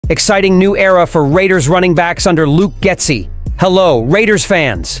Exciting new era for Raiders running backs under Luke Getsy. Hello, Raiders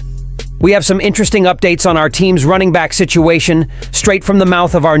fans. We have some interesting updates on our team's running back situation, straight from the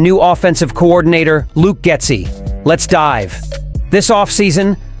mouth of our new offensive coordinator, Luke Getsy. Let's dive. This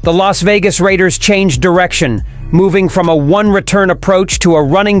offseason, the Las Vegas Raiders changed direction, moving from a one-return approach to a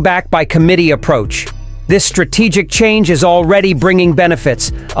running back by committee approach. This strategic change is already bringing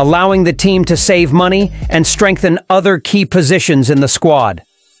benefits, allowing the team to save money and strengthen other key positions in the squad.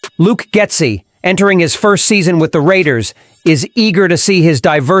 Luke Getsy, entering his first season with the Raiders, is eager to see his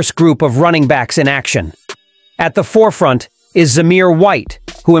diverse group of running backs in action. At the forefront is Zamir White,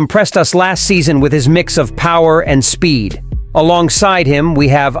 who impressed us last season with his mix of power and speed. Alongside him, we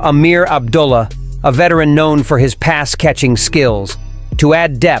have Amir Abdullah, a veteran known for his pass-catching skills. To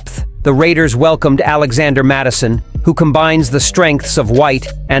add depth, the Raiders welcomed Alexander Madison, who combines the strengths of White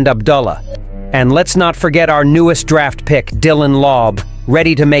and Abdullah. And let's not forget our newest draft pick, Dylan Laub,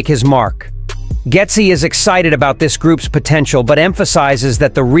 ready to make his mark. Getsy is excited about this group's potential, but emphasizes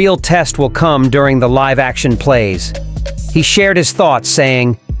that the real test will come during the live-action plays. He shared his thoughts,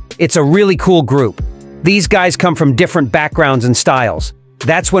 saying, "It's a really cool group. These guys come from different backgrounds and styles.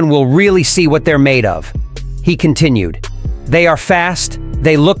 That's when we'll really see what they're made of." He continued, "They are fast,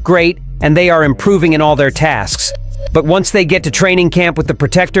 they look great, and they are improving in all their tasks. But once they get to training camp with the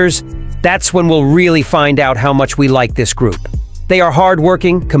Protectors, that's when we'll really find out how much we like this group. They are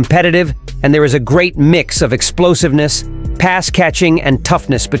hardworking, competitive, and there is a great mix of explosiveness, pass catching, and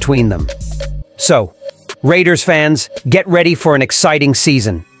toughness between them." So, Raiders fans, get ready for an exciting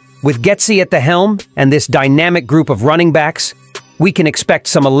season. With Getsy at the helm and this dynamic group of running backs, we can expect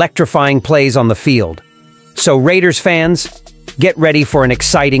some electrifying plays on the field. So, Raiders fans, get ready for an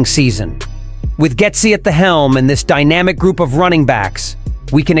exciting season. With Getsy at the helm and this dynamic group of running backs,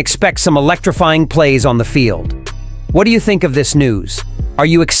 we can expect some electrifying plays on the field. What do you think of this news? Are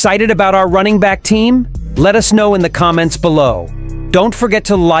you excited about our running back team? Let us know in the comments below. Don't forget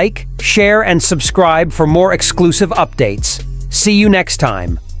to like, share, and subscribe for more exclusive updates. See you next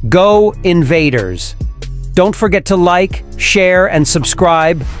time. Go Invaders! Don't forget to like, share, and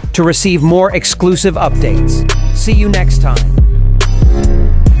subscribe to receive more exclusive updates. See you next time.